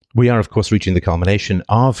We are, of course, reaching the culmination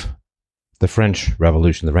of the French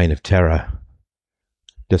Revolution, the Reign of Terror,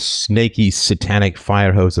 the snaky, satanic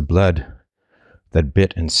fire hose of blood that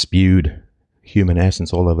bit and spewed human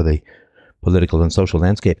essence all over the political and social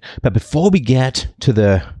landscape. But before we get to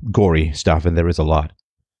the gory stuff, and there is a lot,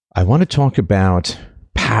 I want to talk about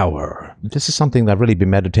power. This is something that I've really been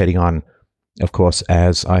meditating on, of course,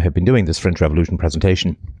 as I have been doing this French Revolution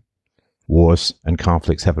presentation. Wars and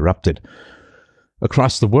conflicts have erupted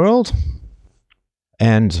across the world,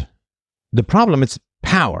 and the problem is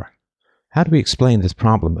power. How do we explain this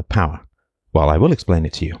problem of power? Well, I will explain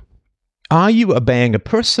it to you. Are you obeying a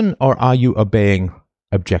person, or are you obeying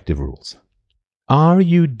objective rules? Are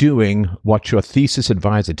you doing what your thesis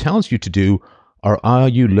advisor tells you to do, or are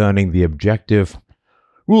you learning the objective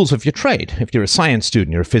rules of your trade? If you're a science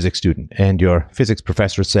student, you're a physics student, and your physics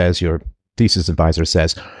professor says, your thesis advisor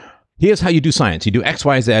says, here's how you do science. You do X,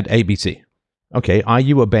 Y, Z, A, B, C. Okay, are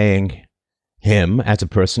you obeying him as a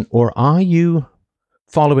person, or are you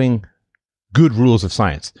following good rules of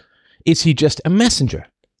science? Is he just a messenger,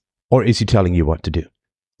 or is he telling you what to do?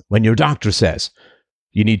 When your doctor says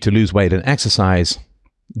you need to lose weight and exercise,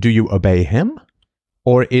 do you obey him,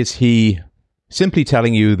 or is he simply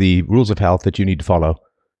telling you the rules of health that you need to follow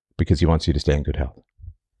because he wants you to stay in good health?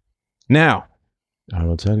 Now, I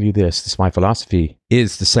will tell you this my philosophy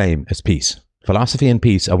is the same as peace. Philosophy and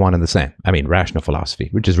peace are one and the same. I mean, rational philosophy,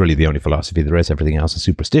 which is really the only philosophy there is. Everything else is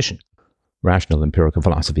superstition. Rational empirical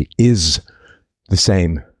philosophy is the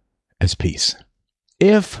same as peace.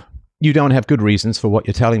 If you don't have good reasons for what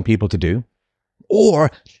you're telling people to do,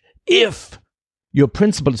 or if your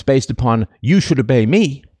principle is based upon you should obey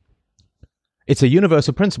me, it's a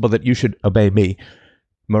universal principle that you should obey me.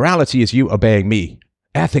 Morality is you obeying me.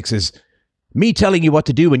 Ethics is me telling you what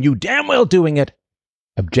to do and you damn well doing it.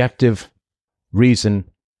 Objective reason,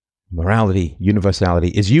 morality, universality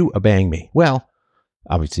is you obeying me. Well,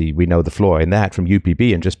 obviously we know the flaw in that from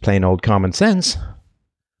UPB and just plain old common sense,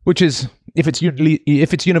 which is if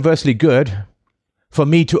it's universally good for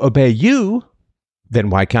me to obey you, then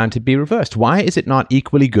why can't it be reversed? Why is it not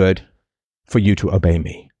equally good for you to obey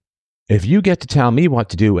me? If you get to tell me what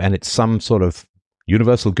to do and it's some sort of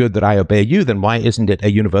universal good that I obey you, then why isn't it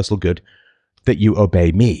a universal good that you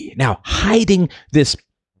obey me? Now, hiding this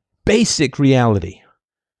basic reality,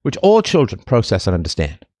 which all children process and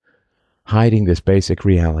understand, hiding this basic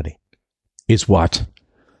reality is what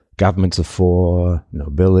governments are for,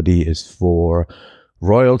 nobility is for,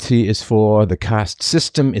 royalty is for, the caste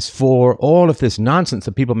system is for, all of this nonsense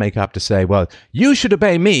that people make up to say, well, you should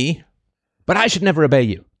obey me, but I should never obey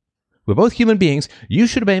you. We're both human beings. You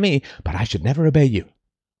should obey me, but I should never obey you.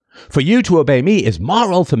 For you to obey me is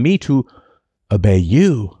moral. For me to obey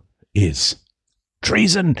you is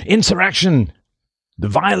treason, insurrection, the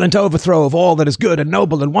violent overthrow of all that is good and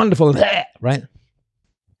noble and wonderful, right?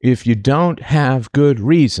 If you don't have good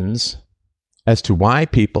reasons as to why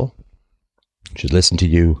people should listen to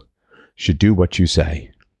you, should do what you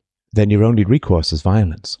say, then your only recourse is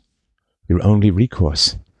violence. Your only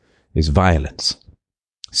recourse is violence.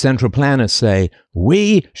 Central planners say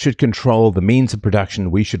we should control the means of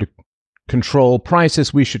production, we should control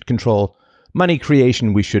prices, we should control money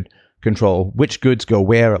creation, we should control which goods go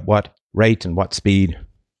where, at what rate and what speed.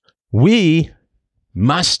 We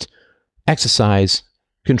must exercise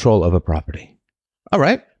control over property. All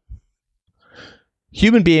right.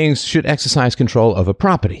 Human beings should exercise control over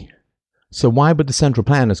property. So why would the central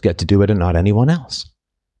planners get to do it and not anyone else?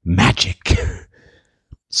 Magic,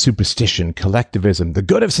 superstition, collectivism, the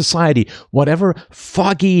good of society, whatever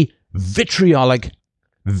foggy, vitriolic,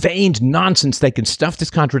 veined nonsense they can stuff this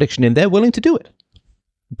contradiction in, they're willing to do it.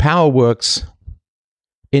 Power works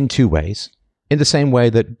in two ways, in the same way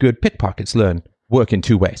that good pickpockets work in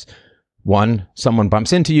two ways. One, someone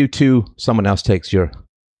bumps into you. Two, someone else takes your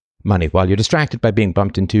money. While you're distracted by being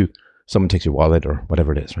bumped into, someone takes your wallet or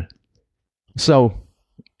whatever it is, right? So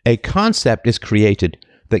a concept is created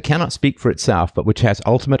that cannot speak for itself, but which has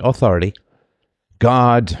ultimate authority.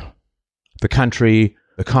 God, the country,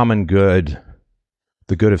 the common good,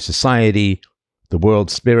 the good of society, the world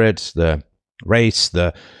spirit, the race,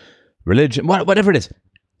 the religion, whatever it is.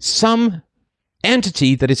 Some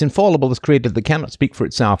entity that is infallible is created that cannot speak for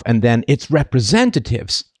itself, and then its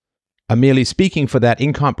representatives are merely speaking for that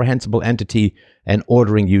incomprehensible entity and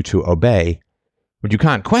ordering you to obey, but you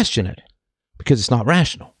can't question it because it's not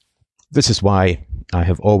rational. This is why I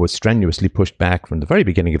have always strenuously pushed back from the very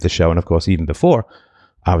beginning of the show, and of course even before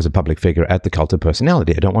I was a public figure, at the cult of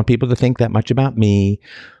personality. I don't want people to think that much about me.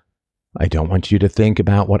 I don't want you to think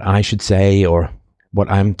about what I should say or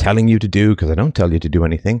what I'm telling you to do, because I don't tell you to do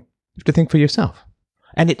anything. You have to think for yourself.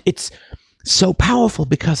 And it's So powerful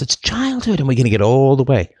because it's childhood, and we're going to get all the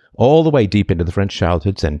way deep into the French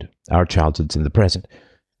childhoods and our childhoods in the present.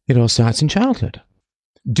 It all starts in childhood.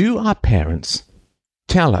 Do our parents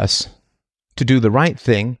tell us to do the right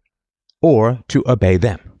thing or to obey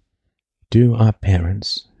them? Do our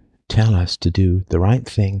parents tell us to do the right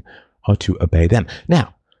thing or to obey them?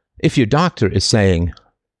 Now, if your doctor is saying,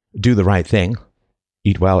 do the right thing,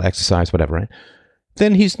 eat well, exercise, whatever, right?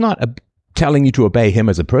 Then he's not telling you to obey him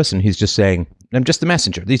as a person. He's just saying, I'm just the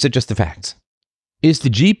messenger. These are just the facts. Is the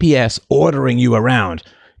GPS ordering you around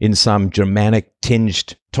in some Germanic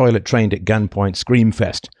tinged toilet trained at gunpoint scream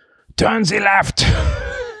fest? Turn the left.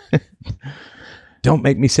 Don't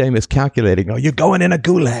make me say miscalculating. Oh, you're going in a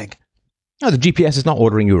gulag. No, the GPS is not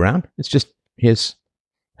ordering you around. It's just, here's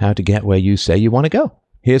how to get where you say you want to go.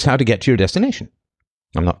 Here's how to get to your destination.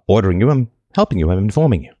 I'm not ordering you. I'm helping you. I'm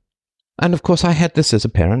informing you. And of course, I had this as a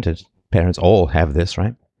parent. As parents all have this,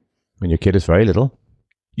 right? When your kid is very little,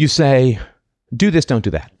 you say, do this, don't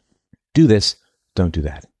do that. Do this, don't do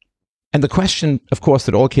that. And the question, of course,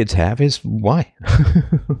 that all kids have is, why?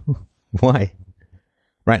 Why?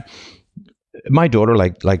 Right? My daughter,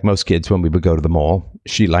 like most kids, when we would go to the mall,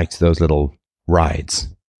 she liked those little rides.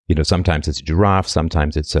 You know, sometimes it's a giraffe,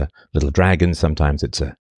 sometimes it's a little dragon, sometimes it's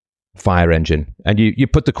a fire engine. And you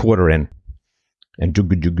put the quarter in, and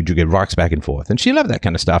it rocks back and forth. And she loved that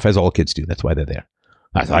kind of stuff, as all kids do. That's why they're there.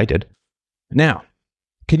 As I did. Now,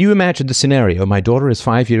 can you imagine the scenario? My daughter is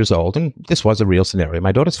 5 years old, and this was a real scenario.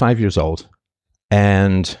 My daughter's 5 years old,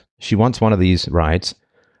 and she wants one of these rides.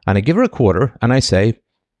 And I give her a quarter, and I say,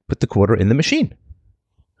 put the quarter in the machine.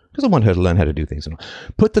 Because I want her to learn how to do things.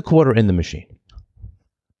 Put the quarter in the machine.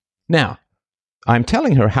 Now, I'm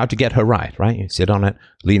telling her how to get her ride, right? You sit on it,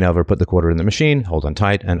 lean over, put the quarter in the machine, hold on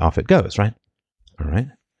tight, and off it goes, right? All right.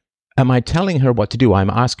 Am I telling her what to do? I'm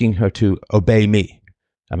asking her to obey me.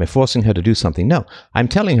 Am I forcing her to do something? No. I'm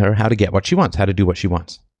telling her how to get what she wants, how to do what she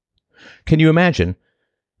wants. Can you imagine?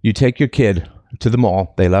 You take your kid to the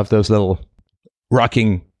mall. They love those little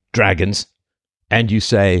rocking dragons. And you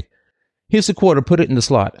say, here's a quarter, put it in the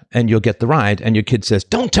slot, and you'll get the ride. And your kid says,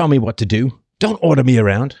 don't tell me what to do. Don't order me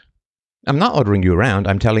around. I'm not ordering you around.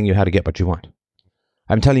 I'm telling you how to get what you want.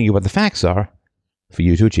 I'm telling you what the facts are for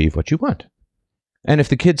you to achieve what you want. And if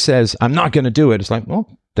the kid says, I'm not going to do it, it's like,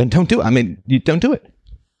 well, then don't do it. I mean, you don't do it.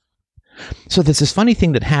 So there's this funny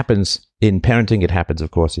thing that happens in parenting. It happens,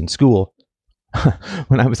 of course, in school.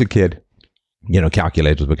 When I was a kid,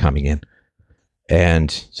 calculators were coming in.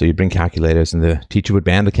 And so you'd bring calculators, and the teacher would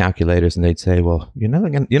ban the calculators, and they'd say, well, you're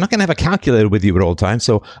not going to have a calculator with you at all times.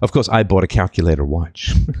 So, of course, I bought a calculator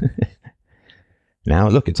watch. Now,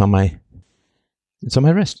 look, it's on my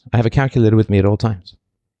wrist. I have a calculator with me at all times.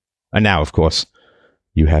 And now, of course,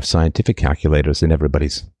 you have scientific calculators in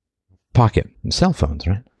everybody's pocket and cell phones,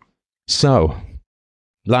 right? So,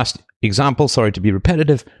 last example, sorry to be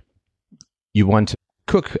repetitive. You want to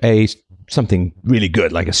cook something really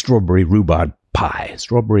good, like a strawberry rhubarb pie,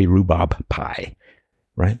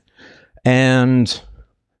 right? And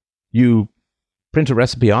you print a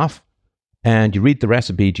recipe off, and you read the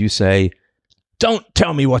recipe. Do you say, don't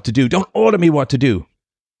tell me what to do. Don't order me what to do.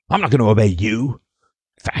 I'm not going to obey you,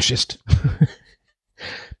 fascist.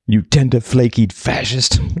 You tender, flaky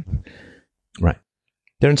fascist. Right.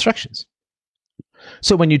 They're instructions.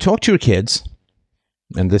 So when you talk to your kids,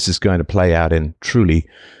 and this is going to play out in truly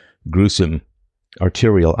gruesome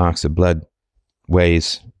arterial arcs of blood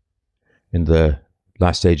ways in the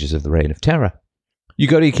last stages of the Reign of Terror, you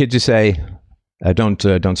go to your kids, you say, don't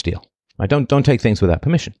steal. Don't take things without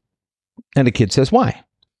permission. And the kid says, why?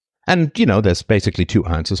 And, there's basically two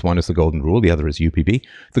answers. One is the Golden Rule. The other is UPB.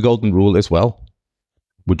 The Golden Rule is, well,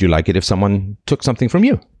 would you like it if someone took something from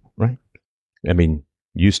you, right? I mean,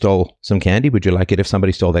 you stole some candy. Would you like it if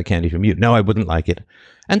somebody stole that candy from you? No, I wouldn't like it.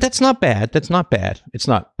 And that's not bad. That's not bad. It's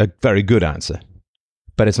not a very good answer,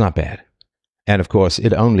 but it's not bad. And of course,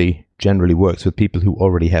 it only generally works with people who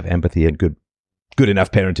already have empathy and good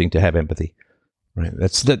enough parenting to have empathy. Right.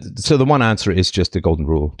 So the one answer is just the Golden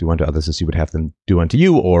Rule: do unto others as you would have them do unto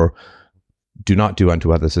you, or do not do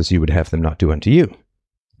unto others as you would have them not do unto you.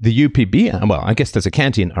 The UPB, well, I guess there's a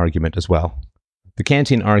Kantian argument as well. The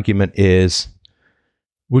Kantian argument is,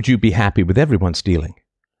 would you be happy with everyone stealing?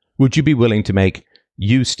 Would you be willing to make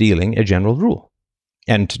you stealing a general rule?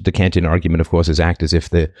 And the Kantian argument, of course, is act as if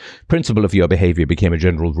the principle of your behavior became a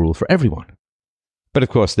general rule for everyone. But of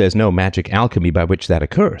course, there's no magic alchemy by which that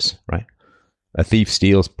occurs, right? A thief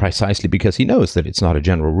steals precisely because he knows that it's not a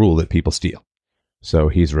general rule that people steal. So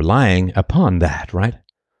he's relying upon that, right?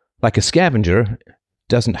 Like a scavenger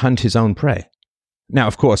doesn't hunt his own prey. Now,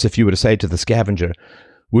 of course, if you were to say to the scavenger,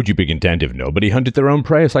 Would you be content if nobody hunted their own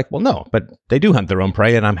prey? It's like, well, no, but they do hunt their own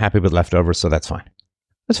prey, and I'm happy with leftovers, so that's fine.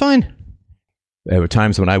 That's fine. There were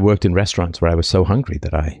times when I worked in restaurants where I was so hungry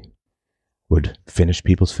that I would finish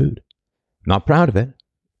people's food. Not proud of it.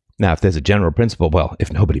 Now, if there's a general principle, well,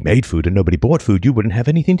 if nobody made food and nobody bought food, you wouldn't have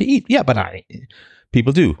anything to eat. Yeah, but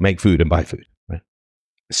people do make food and buy food. Right?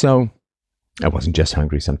 So I wasn't just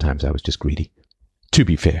hungry. Sometimes I was just greedy. To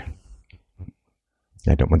be fair,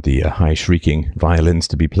 I don't want the high shrieking violins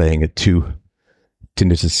to be playing at too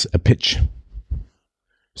tinnitus a pitch.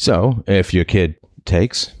 So if your kid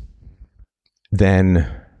takes, then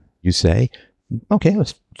you say, okay,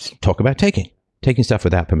 let's talk about taking stuff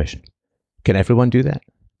without permission. Can everyone do that?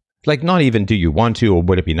 Like, not even do you want to, or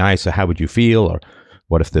would it be nice, or how would you feel, or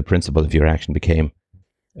what if the principle of your action became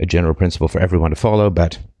a general principle for everyone to follow,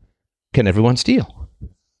 but can everyone steal?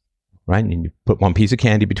 Right? And you put one piece of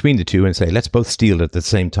candy between the two and say, let's both steal it at the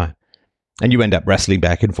same time. And you end up wrestling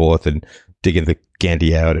back and forth and digging the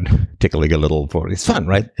candy out and tickling a little for it. It's fun,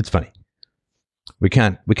 right? It's funny. We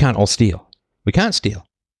can't all steal. We can't steal.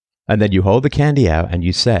 And then you hold the candy out and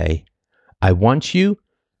you say, I want you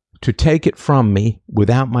to take it from me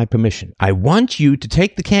without my permission. I want you to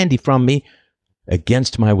take the candy from me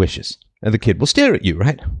against my wishes. And the kid will stare at you,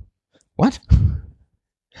 right? What?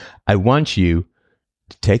 I want you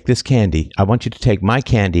to take this candy. I want you to take my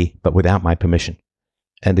candy, but without my permission.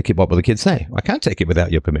 And the kid, what will the kid say? I can't take it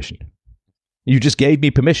without your permission. You just gave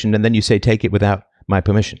me permission, and then you say, take it without my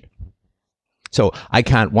permission. So I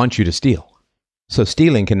can't want you to steal. So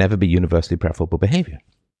stealing can never be universally preferable behavior.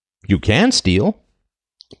 You can steal,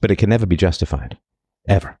 but it can never be justified,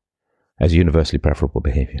 ever, as universally preferable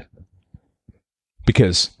behavior.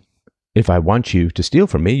 Because if I want you to steal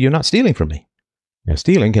from me, you're not stealing from me. Now,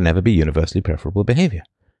 stealing can never be universally preferable behavior.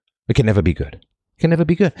 It can never be good. It can never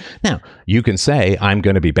be good. Now, you can say, I'm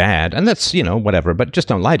going to be bad, and that's, whatever, but just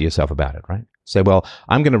don't lie to yourself about it, right? Say, well,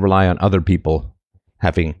 I'm going to rely on other people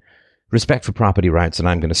having respect for property rights, and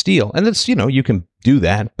I'm going to steal. And that's, you can do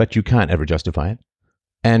that, but you can't ever justify it.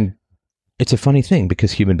 And it's a funny thing,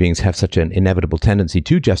 because human beings have such an inevitable tendency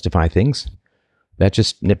to justify things, that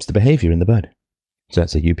just nips the behavior in the bud. So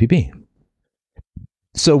that's a UPB.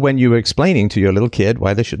 So when you're explaining to your little kid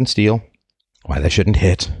why they shouldn't steal, why they shouldn't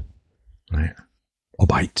hit, right, or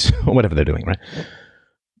bite, or whatever they're doing, right,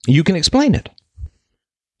 you can explain it.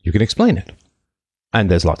 You can explain it.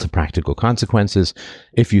 And there's lots of practical consequences.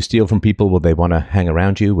 If you steal from people, will they want to hang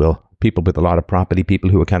around you? Will people with a lot of property, people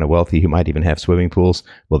who are kind of wealthy, who might even have swimming pools,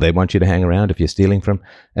 will they want you to hang around if you're stealing from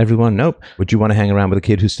everyone? Nope. Would you want to hang around with a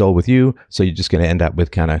kid who stole with you? So you're just going to end up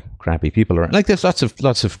with kind of crappy people around. Like, there's lots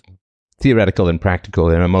of theoretical and practical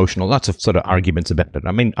and emotional, lots of sort of arguments about it.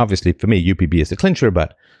 I mean, obviously for me, UPB is the clincher,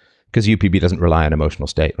 but because UPB doesn't rely on emotional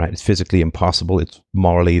state, right? It's physically impossible. It's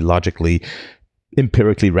morally, logically,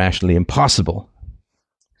 empirically, rationally impossible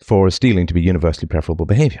for stealing to be universally preferable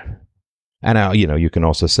behavior. And now, you can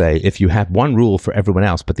also say, if you have one rule for everyone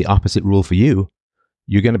else, but the opposite rule for you,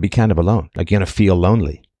 you're going to be kind of alone. Like, you're going to feel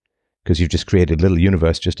lonely because you've just created a little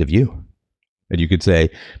universe just of you. And you could say,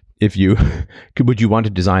 would you want to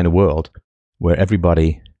design a world where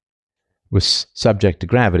everybody was subject to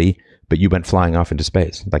gravity, but you went flying off into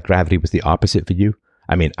space? Like, gravity was the opposite for you?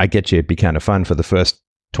 I mean, I get you, it'd be kind of fun for the first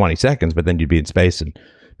 20 seconds, but then you'd be in space and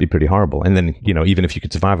be pretty horrible. And then, even if you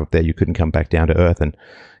could survive up there, you couldn't come back down to Earth, and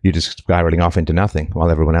you're just spiraling off into nothing while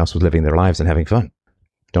everyone else was living their lives and having fun.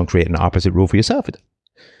 Don't create an opposite rule for yourself. It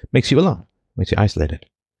makes you alone, makes you isolated,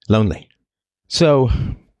 lonely. So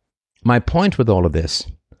my point with all of this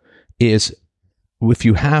is, if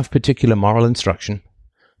you have particular moral instruction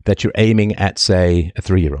that you're aiming at, say, a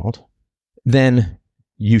 3-year-old, then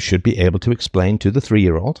you should be able to explain to the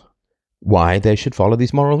 3-year-old why they should follow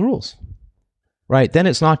these moral rules. Right? Then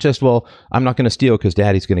it's not just, well, I'm not going to steal because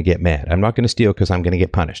daddy's going to get mad. I'm not going to steal because I'm going to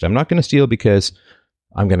get punished. I'm not going to steal because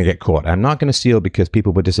I'm going to get caught. I'm not going to steal because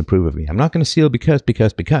people would disapprove of me. I'm not going to steal because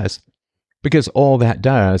all that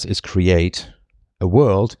does is create a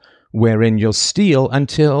world wherein you'll steal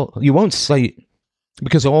until you won't say,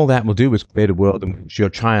 because all that will do is create a world in which your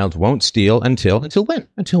child won't steal until when?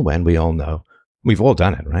 Until when? We all know. We've all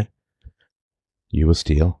done it, right? You will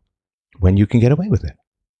steal when you can get away with it,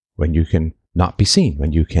 when you can not be seen,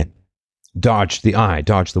 when you can dodge the eye,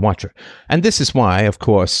 dodge the watcher. And this is why, of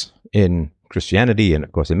course, in Christianity and,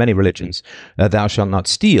 of course, in many religions, thou shalt not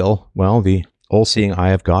steal. Well, the all-seeing eye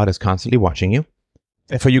of God is constantly watching you.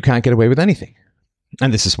 Therefore, you can't get away with anything.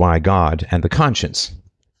 And this is why God and the conscience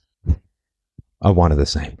are one and the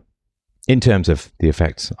same in terms of the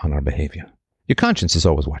effects on our behavior. Your conscience is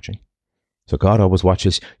always watching. So God always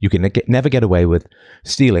watches. You can never get away with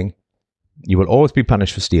stealing. You will always be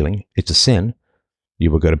punished for stealing. It's a sin. you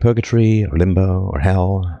will go to purgatory or limbo or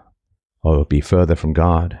hell or be further from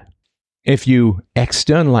God. If you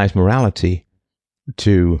externalize morality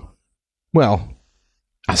to, well,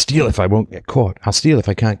 I'll steal if I won't get caught. I'll steal if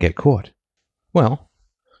I can't get caught. Well,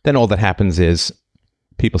 then all that happens is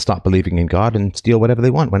people stop believing in God and steal whatever they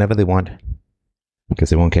want, whenever they want, because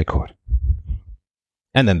they won't get caught.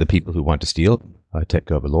 And then the people who want to steal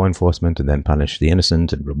take over law enforcement and then punish the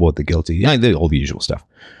innocent and reward the guilty. All the usual stuff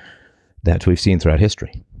that we've seen throughout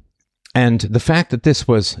history. And the fact that this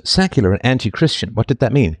was secular and anti-Christian, what did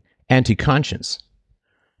that mean? Anti-conscience,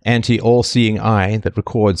 anti-all-seeing eye that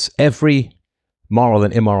records every moral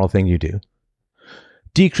and immoral thing you do.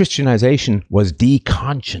 De-Christianization was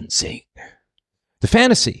de-consciencing. The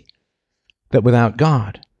fantasy that without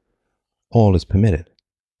God, all is permitted.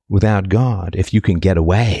 Without God, if you can get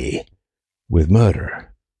away with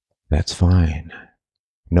murder, that's fine.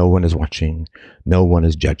 No one is watching. No one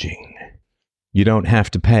is judging. You don't have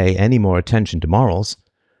to pay any more attention to morals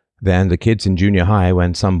than the kids in junior high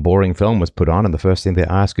when some boring film was put on and the first thing they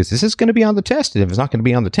ask is this going to be on the test? And if it's not going to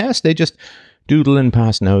be on the test, they just doodle and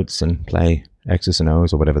pass notes and play X's and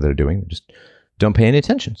O's or whatever they're doing. They just don't pay any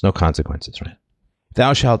attention. There's no consequences, right?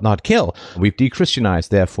 Thou shalt not kill. We've de-Christianized,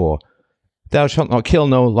 therefore. Thou shalt not kill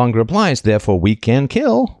no longer applies, therefore we can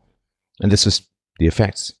kill. And this is the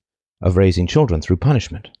effects of raising children through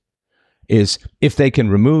punishment. Is if they can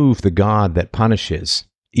remove the God that punishes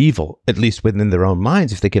evil, at least within their own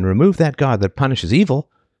minds, if they can remove that God that punishes evil,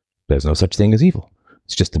 there's no such thing as evil.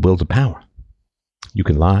 It's just the will to power. You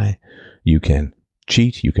can lie, you can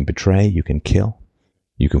cheat, you can betray, you can kill,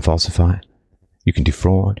 you can falsify, you can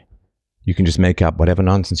defraud, you can just make up whatever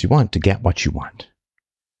nonsense you want to get what you want.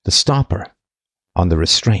 The stopper on the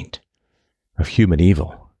restraint of human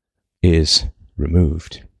evil is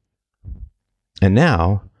removed. And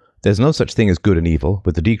now, there's no such thing as good and evil,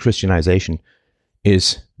 but the de-Christianization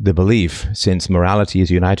is the belief, since morality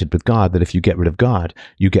is united with God, that if you get rid of God,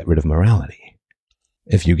 you get rid of morality.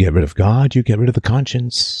 If you get rid of God, you get rid of the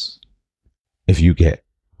conscience. If you get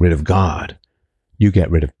rid of God, you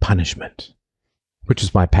get rid of punishment, which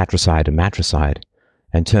is why patricide and matricide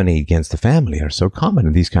and turning against the family are so common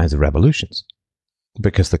in these kinds of revolutions.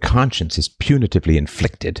 Because the conscience is punitively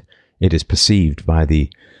inflicted. It is perceived by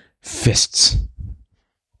the fists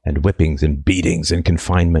and whippings and beatings and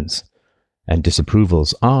confinements and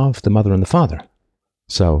disapprovals of the mother and the father.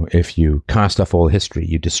 So if you cast off all history,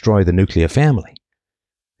 you destroy the nuclear family.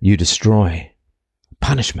 You destroy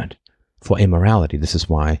punishment for immorality. This is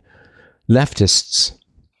why leftists,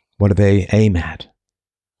 what do they aim at?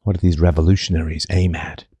 What do these revolutionaries aim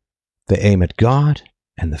at? They aim at God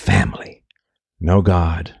and the family. No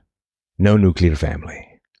God, no nuclear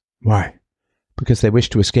family. Why? Because they wish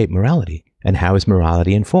to escape morality. And how is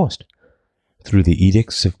morality enforced? Through the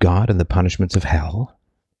edicts of God and the punishments of hell,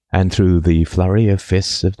 and through the flurry of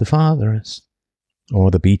fists of the fathers, or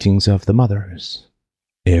the beatings of the mothers.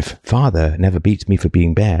 If father never beats me for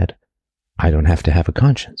being bad, I don't have to have a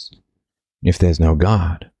conscience. If there's no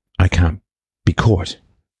God, I can't be caught,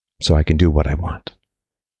 so I can do what I want.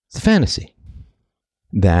 It's a fantasy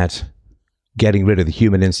that getting rid of the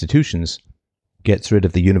human institutions gets rid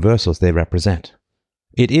of the universals they represent.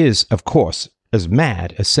 It is, of course, as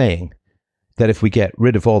mad as saying that if we get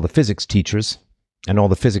rid of all the physics teachers and all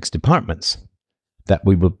the physics departments, that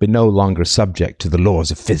we will be no longer subject to the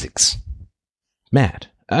laws of physics. Mad.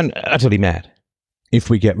 Utterly mad. If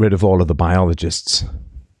we get rid of all of the biologists,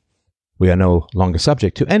 we are no longer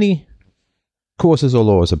subject to any courses or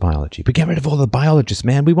laws of biology. But get rid of all the biologists,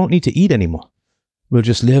 man. We won't need to eat anymore. We'll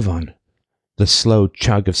just live on the slow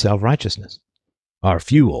chug of self-righteousness. Our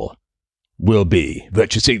fuel will be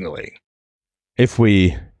virtue signaling. If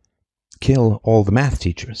we kill all the math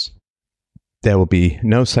teachers, there will be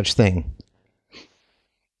no such thing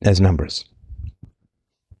as numbers.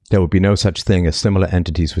 There will be no such thing as similar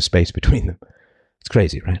entities with space between them. It's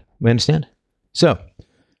crazy, right? We understand? So,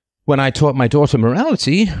 when I taught my daughter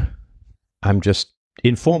morality, I'm just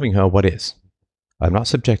informing her what is. I'm not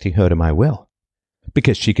subjecting her to my will.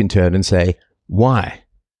 Because she can turn and say, why?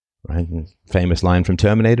 Right? Famous line from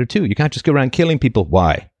Terminator 2. You can't just go around killing people.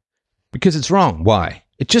 Why? Because it's wrong. Why?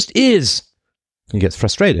 It just is. He gets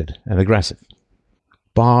frustrated and aggressive.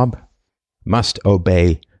 Bob must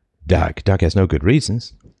obey Doug. Doug has no good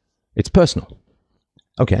reasons. It's personal.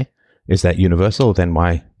 Okay. Is that universal? Then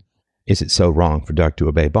why is it so wrong for Doug to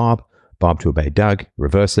obey Bob, Bob to obey Doug,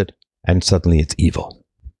 reverse it, and suddenly it's evil?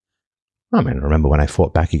 I mean, remember when I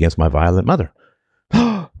fought back against my violent mother.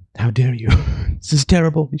 Oh, how dare you? This is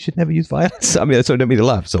terrible. You should never use violence. I mean, that's what I don't mean to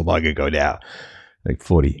laugh so long ago now. Like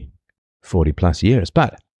 40 plus years.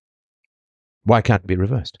 But why can't it be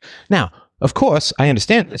reversed? Now, Of course, I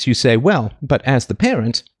understand this. You say, well, but as the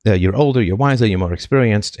parent, you're older, you're wiser, you're more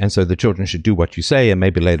experienced, and so the children should do what you say, and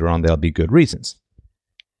maybe later on there'll be good reasons.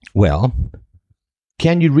 Well,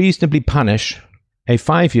 can you reasonably punish a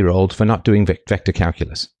 5-year-old for not doing vector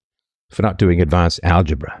calculus, for not doing advanced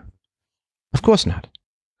algebra? Of course not.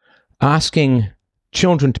 Asking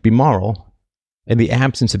children to be moral in the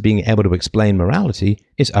absence of being able to explain morality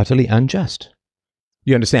is utterly unjust.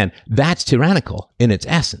 You understand? That's tyrannical in its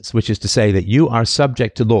essence, which is to say that you are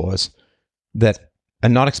subject to laws that are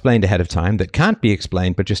not explained ahead of time, that can't be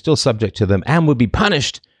explained, but you're still subject to them and will be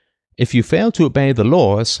punished if you fail to obey the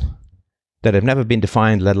laws that have never been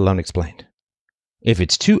defined, let alone explained. If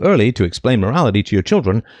it's too early to explain morality to your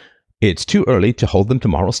children, it's too early to hold them to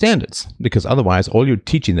moral standards, because otherwise all you're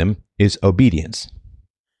teaching them is obedience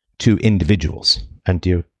to individuals. And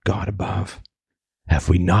dear God above, have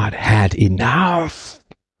we not had enough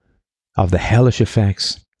of the hellish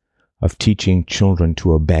effects of teaching children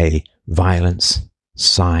to obey violence,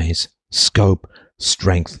 size, scope,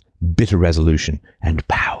 strength, bitter resolution, and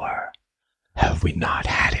power? Have we not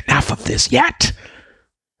had enough of this yet?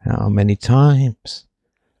 How many times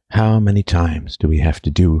do we have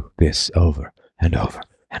to do this over and over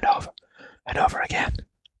and over and over again?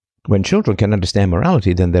 When children can understand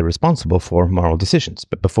morality, then they're responsible for moral decisions.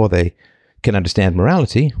 But before they can understand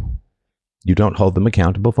morality, you don't hold them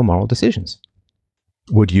accountable for moral decisions.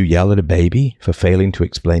 Would you yell at a baby for failing to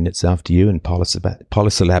explain itself to you in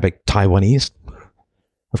polysyllabic Taiwanese?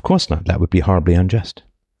 Of course not. That would be horribly unjust.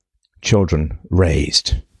 Children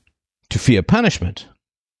raised to fear punishment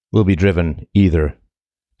will be driven either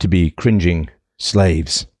to be cringing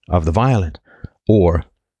slaves of the violent or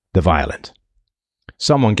the violent.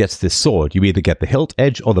 Someone gets this sword. You either get the hilt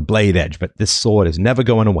edge or the blade edge, but this sword is never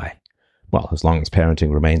going away. Well, as long as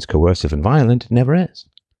parenting remains coercive and violent, it never is.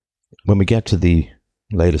 When we get to the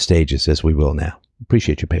later stages, as we will now,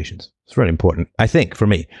 appreciate your patience. It's very important, I think, for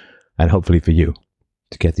me, and hopefully for you,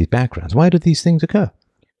 to get these backgrounds. Why did these things occur?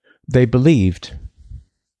 They believed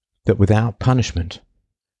that without punishment,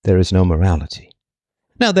 there is no morality.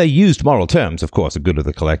 Now, they used moral terms, of course, the good of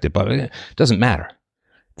the collective, but it doesn't matter.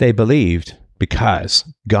 They believed because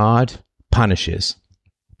God punishes,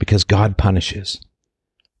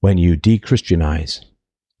 when you de-Christianize,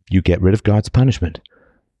 you get rid of God's punishment,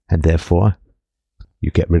 and therefore,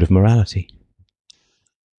 you get rid of morality.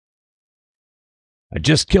 I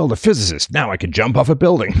just killed a physicist. Now I can jump off a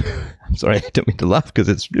building. I'm sorry, I don't mean to laugh because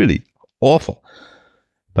it's really awful.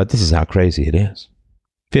 But this is how crazy it is.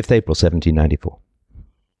 5th April, 1794.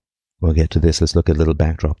 We'll get to this. Let's look at a little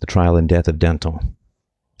backdrop. The trial and death of Danton.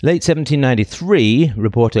 Late 1793,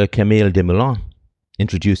 reporter Camille Desmoulins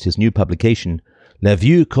introduced his new publication, Le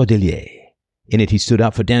Vieux Cordelier. In it, he stood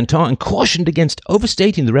up for Danton and cautioned against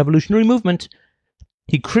overstating the revolutionary movement.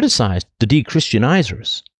 He criticized the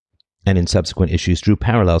de-Christianizers, and in subsequent issues drew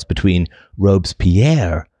parallels between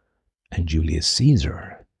Robespierre and Julius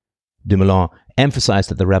Caesar. Desmoulins emphasized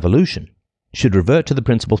that the revolution should revert to the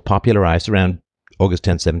principles popularized around August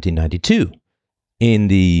 10, 1792. In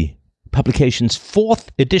the publication's 4th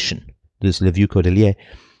edition, this Le Vieux Cordelier,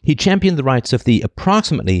 he championed the rights of the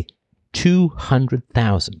approximately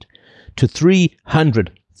 200,000 to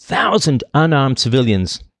 300,000 unarmed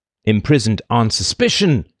civilians imprisoned on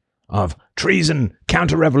suspicion of treason,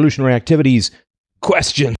 counter-revolutionary activities,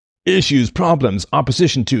 questions, issues, problems,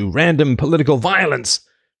 opposition to random political violence.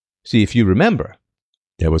 See, if you remember,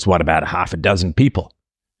 there was, about half a dozen people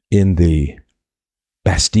in the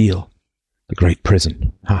Bastille, the great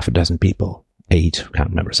prison. Half a dozen people, 8, can't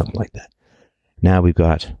remember, something like that. Now we've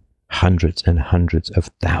got hundreds and hundreds of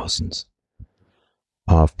thousands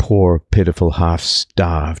of poor, pitiful,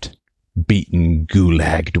 half-starved, beaten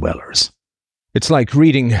gulag dwellers. It's like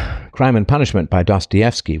reading Crime and Punishment by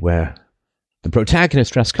Dostoevsky, where the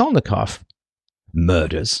protagonist, Raskolnikov,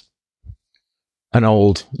 murders an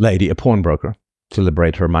old lady, a pawnbroker, to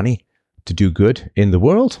liberate her money, to do good in the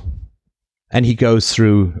world. And he goes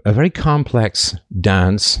through a very complex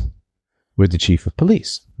dance with the chief of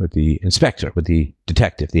police, with the inspector, with the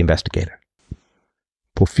detective, the investigator,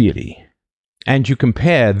 Porphyry. And you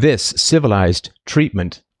compare this civilized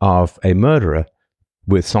treatment of a murderer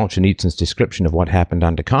with Solzhenitsyn's description of what happened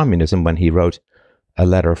under communism when he wrote a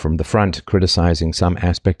letter from the front criticizing some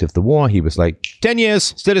aspect of the war. He was like, 10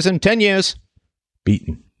 years, citizen, 10 years.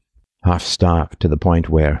 Beaten, half-starved to the point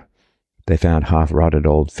where they found half-rotted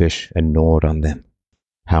old fish and gnawed on them.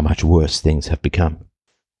 How much worse things have become.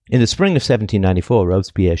 In the spring of 1794,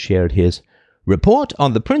 Robespierre shared his report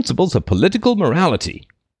on the principles of political morality.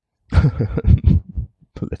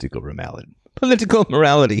 Political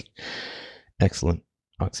morality. Excellent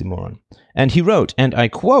oxymoron. And he wrote, and I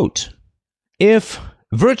quote, If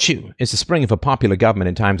virtue is the spring of a popular government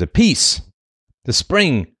in times of peace, the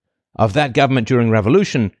spring of that government during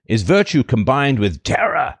revolution is virtue combined with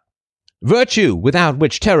terror. Virtue without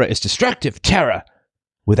which terror is destructive. Terror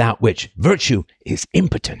without which virtue is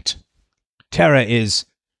impotent. Terror is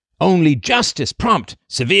only justice, prompt,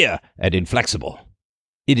 severe, and inflexible.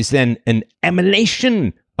 It is then an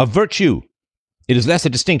emanation of virtue. It is less a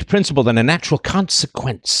distinct principle than a natural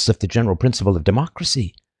consequence of the general principle of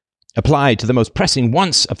democracy, applied to the most pressing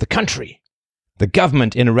wants of the country. The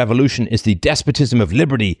government in a revolution is the despotism of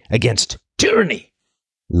liberty against tyranny.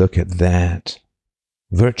 Look at that.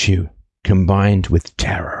 Virtue combined with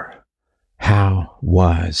terror. How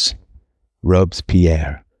was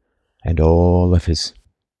Robespierre and all of his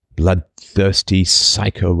bloodthirsty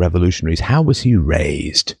psycho-revolutionaries, how was he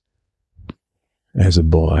raised? As a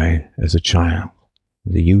boy, as a child,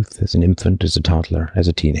 as a youth, as an infant, as a toddler, as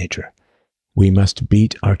a teenager. We must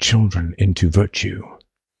beat our children into virtue.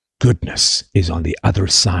 Goodness is on the other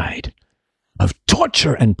side of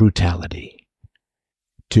torture and brutality.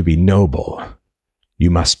 To be noble,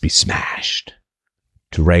 you must be smashed.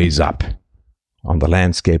 To raise up on the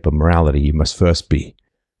landscape of morality, you must first be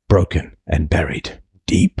broken and buried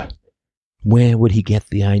deep. Where would he get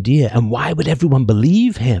the idea? And why would everyone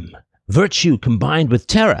believe him? Virtue combined with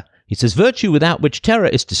terror. He says, virtue without which terror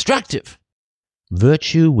is destructive.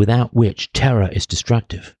 Virtue without which terror is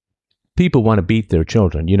destructive. People want to beat their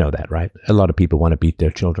children. You know that, right? A lot of people want to beat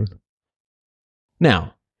their children.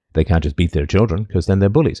 Now, they can't just beat their children because then they're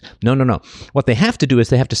bullies. No. What they have to do is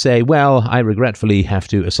they have to say, well, I regretfully have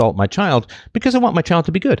to assault my child because I want my child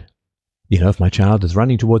to be good. You know, if my child is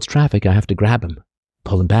running towards traffic, I have to grab him,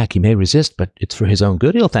 pull him back. He may resist, but it's for his own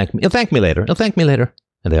good. He'll thank me. He'll thank me later. He'll thank me later.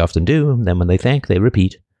 And they often do. And then when they thank, they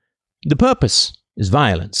repeat. The purpose is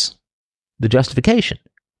violence. The justification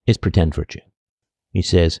is pretend virtue. He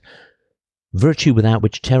says, virtue without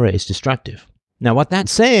which terror is destructive. Now, what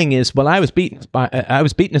that's saying is, well, I was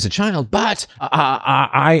beaten as a child, but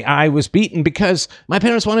I was beaten because my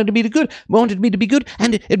parents wanted me to be good,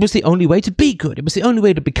 and it was the only way to be good. It was the only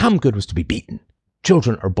way to become good was to be beaten.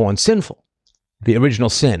 Children are born sinful. The original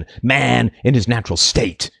sin, man in his natural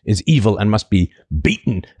state, is evil and must be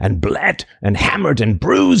beaten and bled and hammered and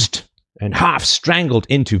bruised and half strangled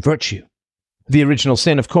into virtue. The original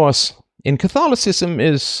sin, of course, in Catholicism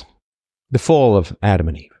is the fall of Adam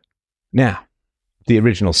and Eve. Now, the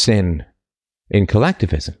original sin in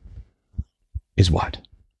collectivism is what?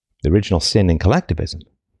 The original sin in collectivism,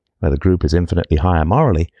 where the group is infinitely higher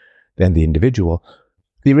morally than the individual,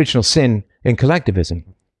 the original sin in collectivism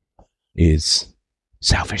is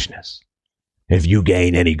selfishness. If you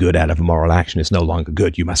gain any good out of a moral action, it's no longer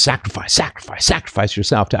good. You must sacrifice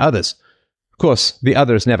yourself to others. Of course, the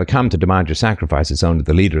others never come to demand your sacrifice. It's only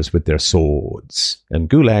the leaders with their swords and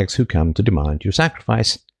gulags who come to demand your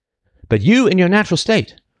sacrifice. But you, in your natural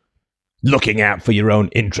state, looking out for your own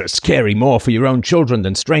interests, caring more for your own children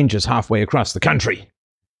than strangers halfway across the country,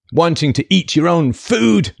 wanting to eat your own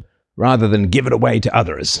food rather than give it away to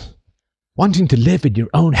others, wanting to live in your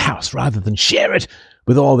own house rather than share it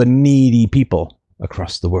with all the needy people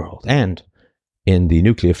across the world. And in the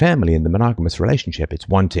nuclear family, in the monogamous relationship, it's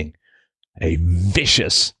wanting a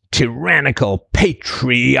vicious, tyrannical,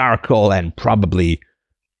 patriarchal, and probably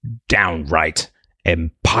downright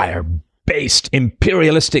empire-based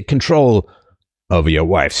imperialistic control over your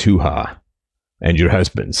wife's hoo-ha and your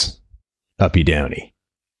husband's uppy-downy.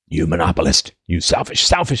 You monopolist, you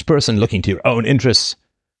selfish person looking to your own interests.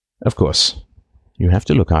 Of course, you have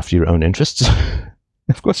to look after your own interests.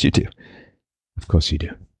 Of course you do. Of course you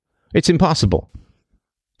do. It's impossible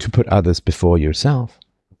to put others before yourself.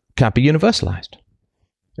 It can't be universalized.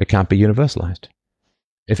 It can't be universalized.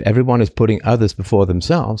 If everyone is putting others before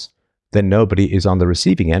themselves, then nobody is on the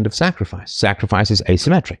receiving end of sacrifice. Sacrifice is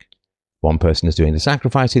asymmetric. One person is doing the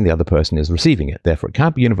sacrificing, the other person is receiving it. Therefore, it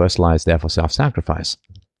can't be universalized, therefore self-sacrifice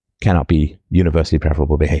cannot be universally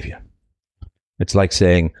preferable behavior. It's like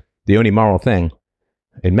saying the only moral thing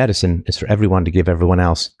in medicine is for everyone to give everyone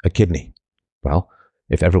else a kidney. Well,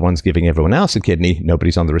 if everyone's giving everyone else a kidney,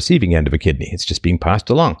 nobody's on the receiving end of a kidney. It's just being passed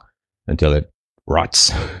along until it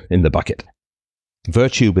rots in the bucket.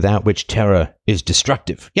 Virtue without which terror is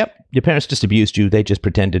destructive. Yep, your parents just abused you. They just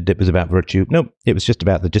pretended it was about virtue. Nope, it was just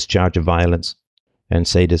about the discharge of violence and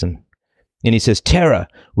sadism. And he says, terror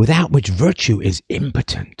without which virtue is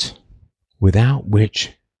impotent. Without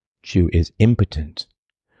which virtue is impotent.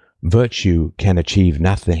 Virtue can achieve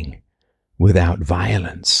nothing without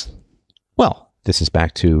violence. Well, this is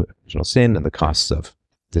back to original sin and the costs of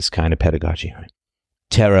this kind of pedagogy. Right?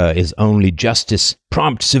 Terror is only justice,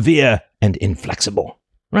 prompt, severe, and inflexible.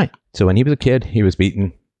 Right. So when he was a kid, he was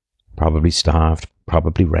beaten probably starved,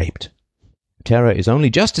 probably raped. Terror is only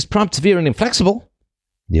just as prompt, severe, and inflexible.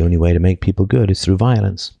 The only way to make people good is through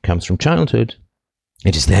violence. It comes from childhood.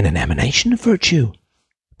 It is then an emanation of virtue.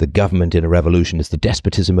 The government in a revolution is the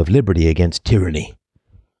despotism of liberty against tyranny.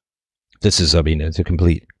 This is, it's a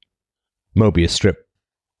complete Mobius strip,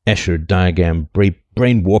 Escher diagram,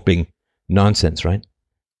 brain-warping nonsense, right?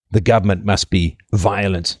 The government must be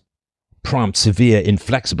violent, prompt, severe,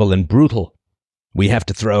 inflexible, and brutal. We have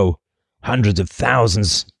to throw hundreds of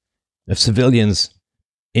thousands of civilians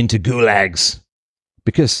into gulags,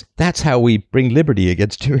 because that's how we bring liberty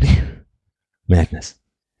against tyranny. Madness.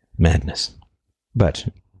 Madness. But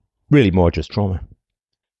really more just trauma.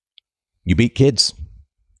 You beat kids,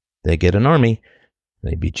 they get an army,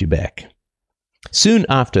 they beat you back. Soon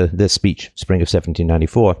after this speech, spring of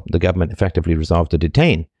 1794, the government effectively resolved to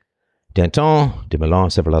detain Danton, de Meulan,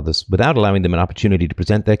 and several others, without allowing them an opportunity to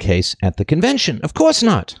present their case at the convention. Of course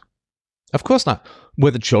not. Of course not.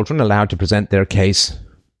 Were the children allowed to present their case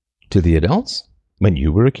to the adults? When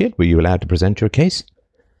you were a kid, were you allowed to present your case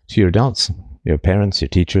to your adults, your parents, your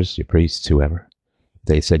teachers, your priests, whoever?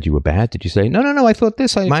 They said you were bad. Did you say, no, I thought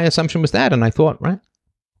this, my assumption was that, and I thought, right?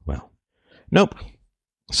 Well, nope.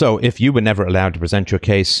 So if you were never allowed to present your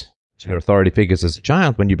case to your authority figures as a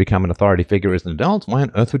child, when you become an authority figure as an adult, why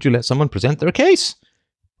on earth would you let someone present their case?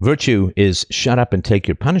 Virtue is shut up and take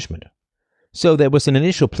your punishment. So there was an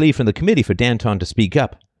initial plea from the committee for Danton to speak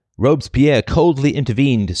up. Robespierre coldly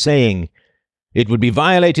intervened, saying it would be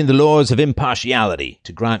violating the laws of impartiality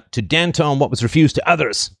to grant to Danton what was refused to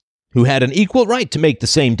others who had an equal right to make the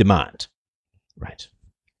same demand. Right.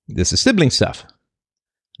 This is sibling stuff.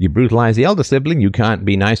 You brutalize the elder sibling, you can't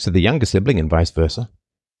be nice to the younger sibling, and vice versa.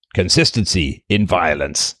 Consistency in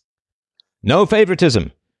violence. No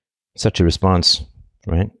favoritism. Such a response,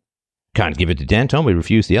 right? Can't give it to Danton, we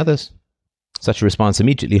refuse the others. Such a response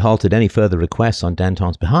immediately halted any further requests on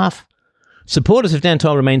Danton's behalf. Supporters of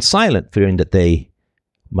Danton remained silent, fearing that they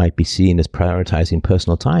might be seen as prioritizing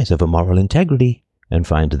personal ties over moral integrity and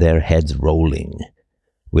find their heads rolling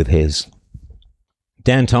with his.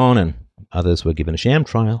 Danton and others were given a sham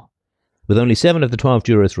trial, with only 7 of the 12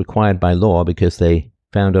 jurors required by law because they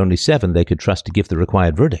found only 7 they could trust to give the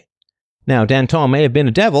required verdict. Now, Danton may have been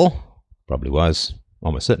a devil, probably was,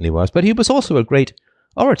 almost certainly was, but he was also a great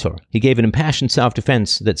orator. He gave an impassioned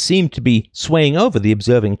self-defense that seemed to be swaying over the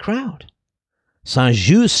observing crowd.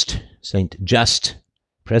 Saint-Just,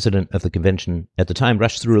 president of the convention at the time,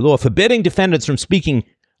 rushed through a law forbidding defendants from speaking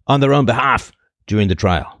on their own behalf during the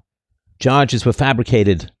trial. Charges were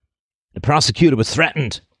fabricated. The prosecutor was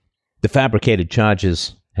threatened. The fabricated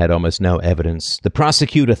charges had almost no evidence. The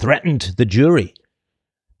prosecutor threatened the jury.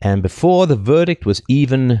 And before the verdict was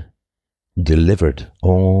even delivered,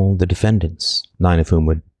 all the defendants, 9 of whom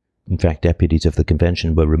were in fact deputies of the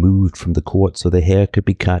convention, were removed from the court so their hair could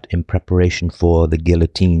be cut in preparation for the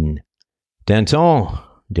guillotine. Danton,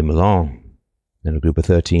 de Meulan, and a group of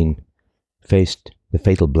 13 faced the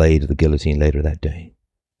fatal blade of the guillotine later that day.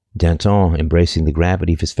 Danton, embracing the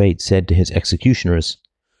gravity of his fate, said to his executioners,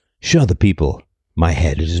 "Show the people my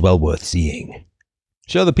head, it is well worth seeing."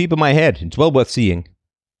 Show the people my head, it's well worth seeing.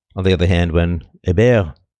 On the other hand, when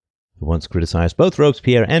Hébert, who once criticized both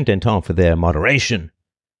Robespierre and Danton for their moderation,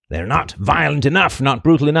 they're not violent enough, not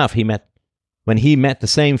brutal enough, when he met the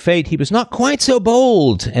same fate, he was not quite so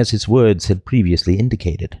bold as his words had previously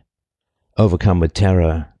indicated. Overcome with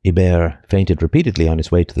terror, Hébert fainted repeatedly on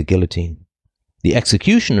his way to the guillotine. The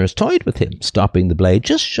executioners toyed with him, stopping the blade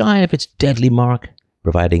just shy of its deadly mark,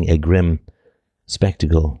 providing a grim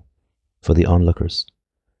spectacle for the onlookers.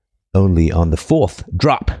 Only on the 4th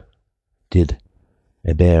drop did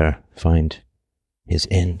Hébert find his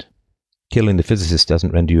end. Killing the physicist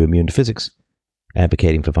doesn't render you immune to physics.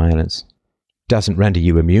 Advocating for violence doesn't render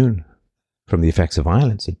you immune from the effects of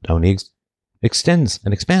violence. It only extends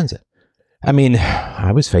and expands it. I mean,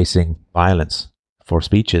 I was facing violence for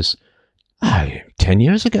speeches 10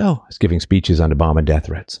 years ago. I was giving speeches under bomb and death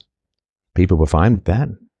threats. People were fine with that.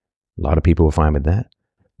 A lot of people were fine with that.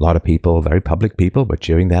 A lot of people, very public people, were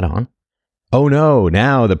cheering that on. Oh no,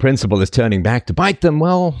 now the principle is turning back to bite them.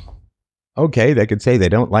 Well, okay, they could say they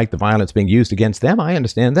don't like the violence being used against them. I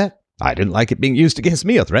understand that. I didn't like it being used against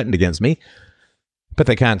me or threatened against me. But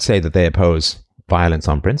they can't say that they oppose violence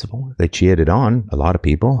on principle. They cheered it on, a lot of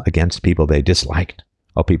people, against people they disliked,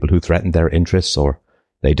 or people who threatened their interests or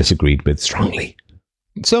they disagreed with strongly.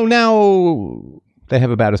 So now they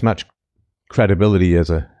have about as much credibility as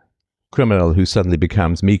a criminal who suddenly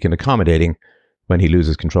becomes meek and accommodating when he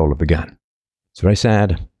loses control of the gun. It's very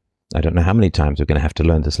sad. I don't know how many times we're going to have to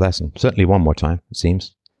learn this lesson. Certainly one more time, it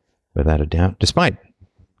seems, without a doubt, despite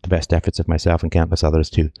the best efforts of myself and countless others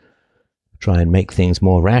to try and make things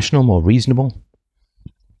more rational, more reasonable.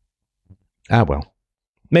 Well,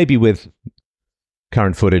 maybe with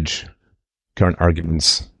current footage, current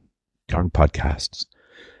arguments, current podcasts,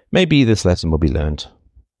 maybe this lesson will be learned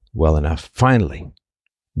well enough, finally,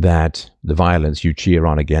 that the violence you cheer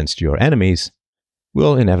on against your enemies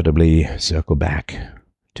will inevitably circle back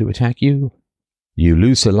to attack you. You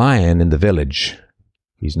loose a lion in the village.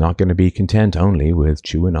 He's not going to be content only with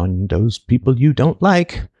chewing on those people you don't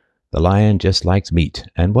like. The lion just likes meat.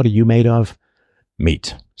 And what are you made of?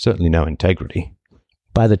 Meat. Certainly no integrity.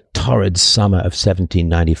 By the torrid summer of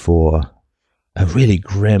 1794, a really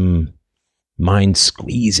grim,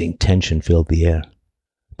 mind-squeezing tension filled the air.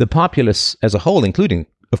 The populace as a whole, including,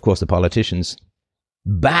 of course, the politicians,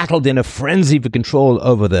 battled in a frenzy for control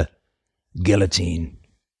over the guillotine,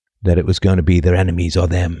 that it was going to be their enemies or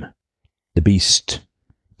them, the beast,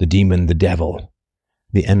 the demon, the devil.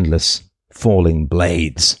 The endless falling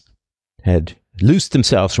blades had loosed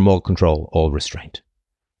themselves from all control, all restraint.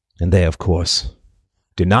 And they, of course,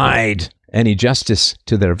 denied any justice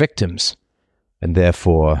to their victims, and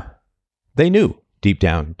therefore they knew deep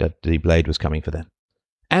down that the blade was coming for them.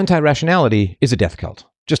 Anti-rationality is a death cult.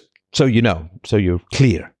 Just so you know, so you're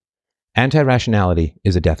clear. Anti-rationality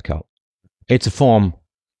is a death cult. It's a form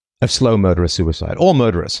of slow murderous suicide. All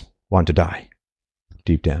murderers want to die,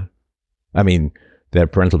 deep down. I mean, their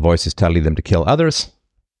parental voice is telling them to kill others.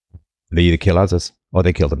 They either kill others or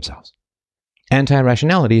they kill themselves.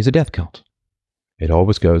 Anti-rationality is a death cult. It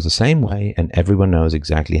always goes the same way, and everyone knows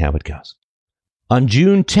exactly how it goes. On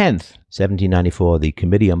June 10th, 1794, the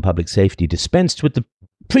Committee on Public Safety dispensed with the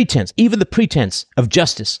pretense, even the pretense, of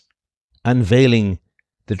justice, unveiling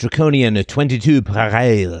the draconian 22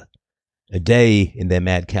 Prail, a day in their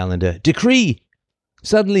mad calendar, decree.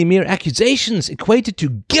 Suddenly, mere accusations equated to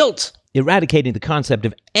guilt, eradicating the concept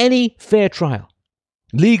of any fair trial.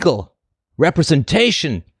 Legal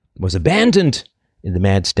representation was abandoned in the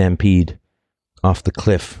mad stampede off the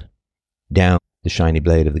cliff down the shiny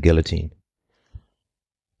blade of the guillotine.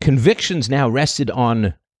 Convictions now rested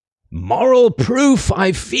on moral proof.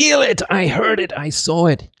 I feel it, I heard it, I saw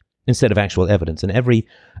it, instead of actual evidence. And every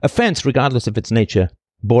offense, regardless of its nature,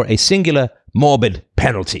 bore a singular morbid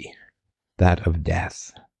penalty, that of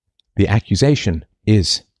death. The accusation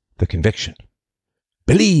is the conviction.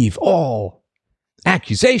 Believe all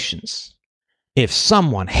accusations. If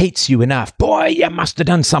someone hates you enough, boy, you must have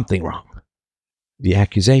done something wrong. The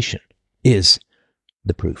accusation is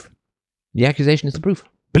the proof. The accusation is the proof.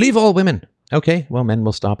 Believe all women. Okay, well, men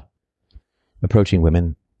will stop approaching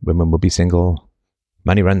women. Women will be single.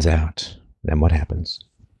 Money runs out. Then what happens?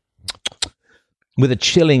 With a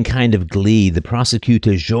chilling kind of glee, the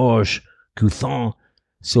prosecutor Georges Couthon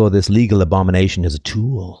saw this legal abomination as a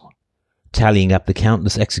tool, tallying up the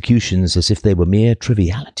countless executions as if they were mere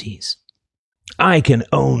trivialities. I can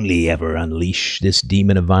only ever unleash this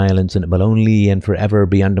demon of violence, and it will only and forever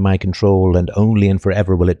be under my control, and only and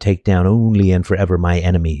forever will it take down only and forever my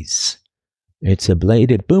enemies. It's a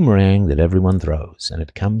bladed boomerang that everyone throws, and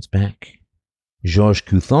it comes back. Georges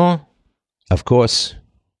Couthon, of course,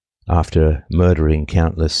 after murdering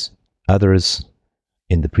countless others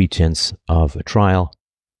in the pretense of a trial,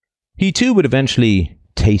 he too would eventually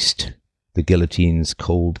taste the guillotine's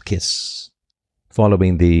cold kiss,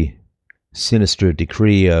 following the sinister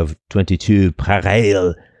decree of 22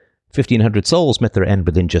 Prail. 1,500 souls met their end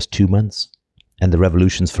within just 2 months, and the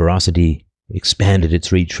revolution's ferocity expanded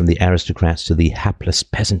its reach from the aristocrats to the hapless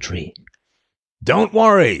peasantry. Don't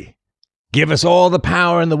worry. Give us all the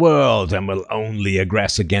power in the world, and we'll only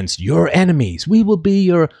aggress against your enemies. We will be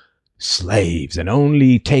your slaves and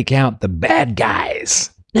only take out the bad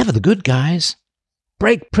guys, never the good guys.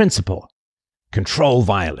 Break principle. Control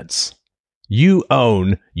violence. You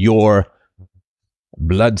own your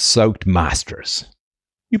blood-soaked masters.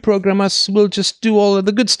 You program us, we'll just do all of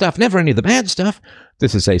the good stuff, never any of the bad stuff.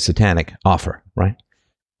 This is a satanic offer, right?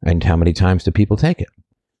 And how many times do people take it?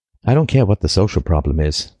 I don't care what the social problem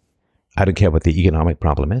is. I don't care what the economic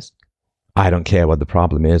problem is. I don't care what the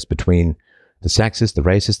problem is between the sexes, the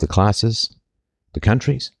races, the classes, the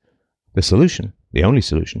countries. The solution, the only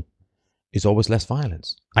solution, is always less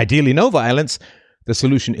violence. Ideally, no violence. The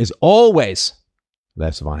solution is always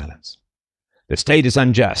less violence. The state is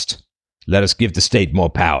unjust. Let us give the state more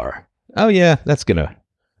power. Oh yeah, that's going to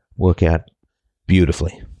work out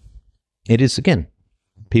beautifully. It is, again,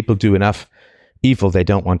 people do enough evil they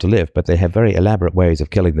don't want to live, but they have very elaborate ways of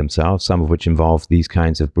killing themselves, some of which involve these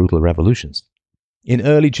kinds of brutal revolutions. In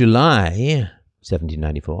early July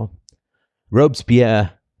 1794,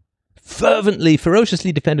 Robespierre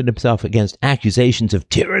ferociously defended himself against accusations of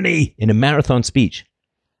tyranny in a marathon speech.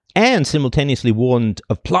 and simultaneously warned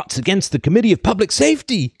of plots against the Committee of Public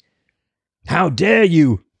Safety. How dare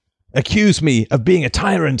you accuse me of being a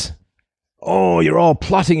tyrant? Oh, you're all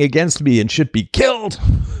plotting against me and should be killed.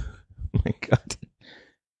 Oh my God.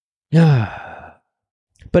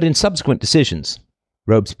 But in subsequent decisions,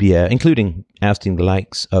 Robespierre, including ousting the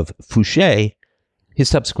likes of Fouché, his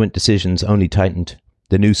subsequent decisions only tightened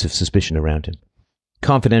the noose of suspicion around him.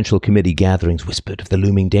 Confidential committee gatherings whispered of the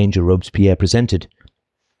looming danger Robespierre presented,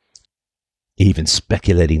 even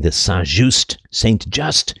speculating that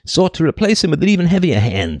Saint-Just sought to replace him with an even heavier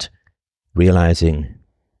hand, realizing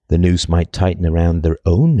the noose might tighten around their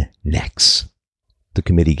own necks. The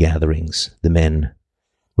committee gatherings, the men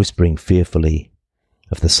whispering fearfully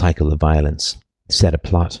of the cycle of violence, set a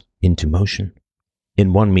plot into motion.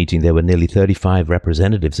 In one meeting, there were nearly 35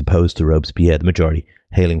 representatives opposed to Robespierre, the majority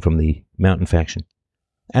hailing from the Mountain faction.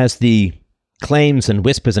 As the claims and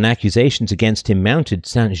whispers and accusations against him mounted,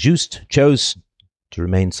 Saint-Just chose to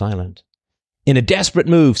remain silent. In a desperate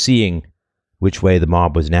move, seeing which way the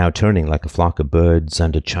mob was now turning like a flock of birds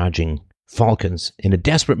under charging falcons, in a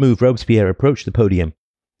desperate move, Robespierre approached the podium,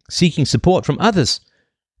 seeking support from others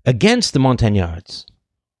against the Montagnards.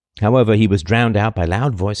 However, he was drowned out by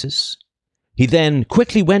loud voices. He then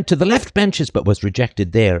quickly went to the left benches, but was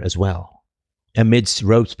rejected there as well. Amidst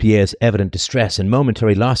Robespierre's evident distress and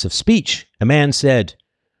momentary loss of speech, a man said,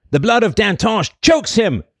 "The blood of Danton chokes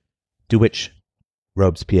him!" To which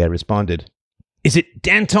Robespierre responded, "Is it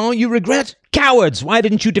Danton you regret? Cowards, why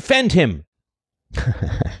didn't you defend him?"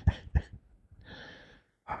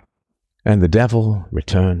 And the devil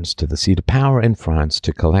returns to the seat of power in France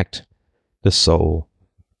to collect the soul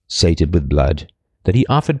sated with blood that he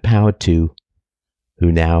offered power to,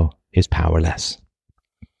 who now is powerless.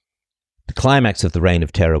 The climax of the Reign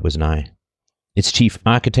of Terror was nigh. Its chief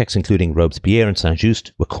architects, including Robespierre and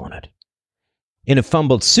Saint-Just, were cornered. In a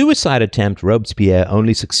fumbled suicide attempt, Robespierre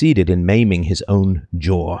only succeeded in maiming his own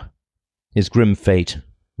jaw. His grim fate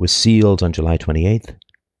was sealed on July 28th,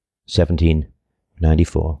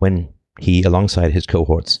 1794, when he, alongside his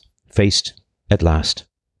cohorts, faced, at last,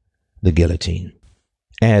 the guillotine.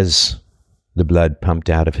 As the blood pumped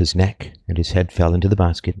out of his neck and his head fell into the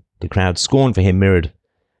basket, the crowd's scorn for him mirrored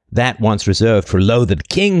that once reserved for loathed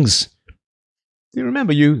kings. You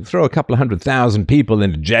remember, you throw a couple of 100,000 people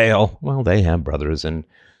into jail. Well, they have brothers and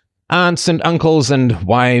aunts and uncles and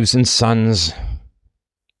wives and sons.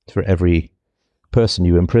 For every person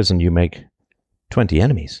you imprison, you make 20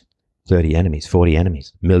 enemies, 30 enemies, 40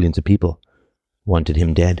 enemies. Millions of people wanted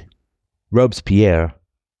him dead. Robespierre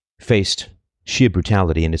faced sheer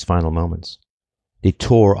brutality in his final moments. They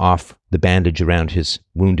tore off the bandage around his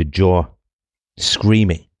wounded jaw,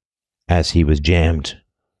 screaming as he was jammed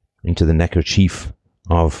into the neckerchief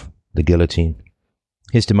of the guillotine.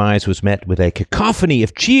 His demise was met with a cacophony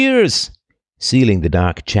of cheers, sealing the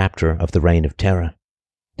dark chapter of the Reign of Terror.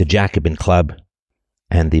 The Jacobin Club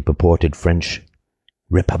and the purported French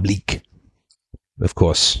République. Of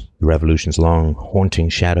course, the revolution's long, haunting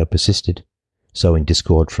shadow persisted, sowing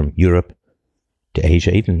discord from Europe to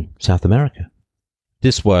Asia, even South America.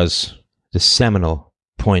 This was the seminal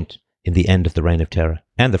point in the end of the Reign of Terror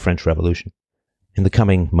and the French Revolution. In the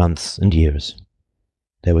coming months and years,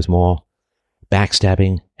 there was more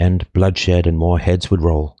backstabbing and bloodshed, and more heads would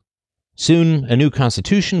roll. Soon, a new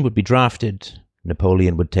constitution would be drafted,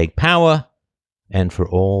 Napoleon would take power, and for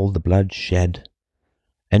all the bloodshed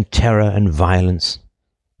and terror and violence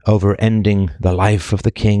over ending the life of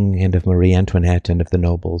the king and of Marie Antoinette and of the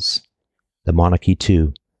nobles, the monarchy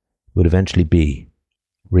too would eventually be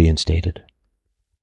reinstated.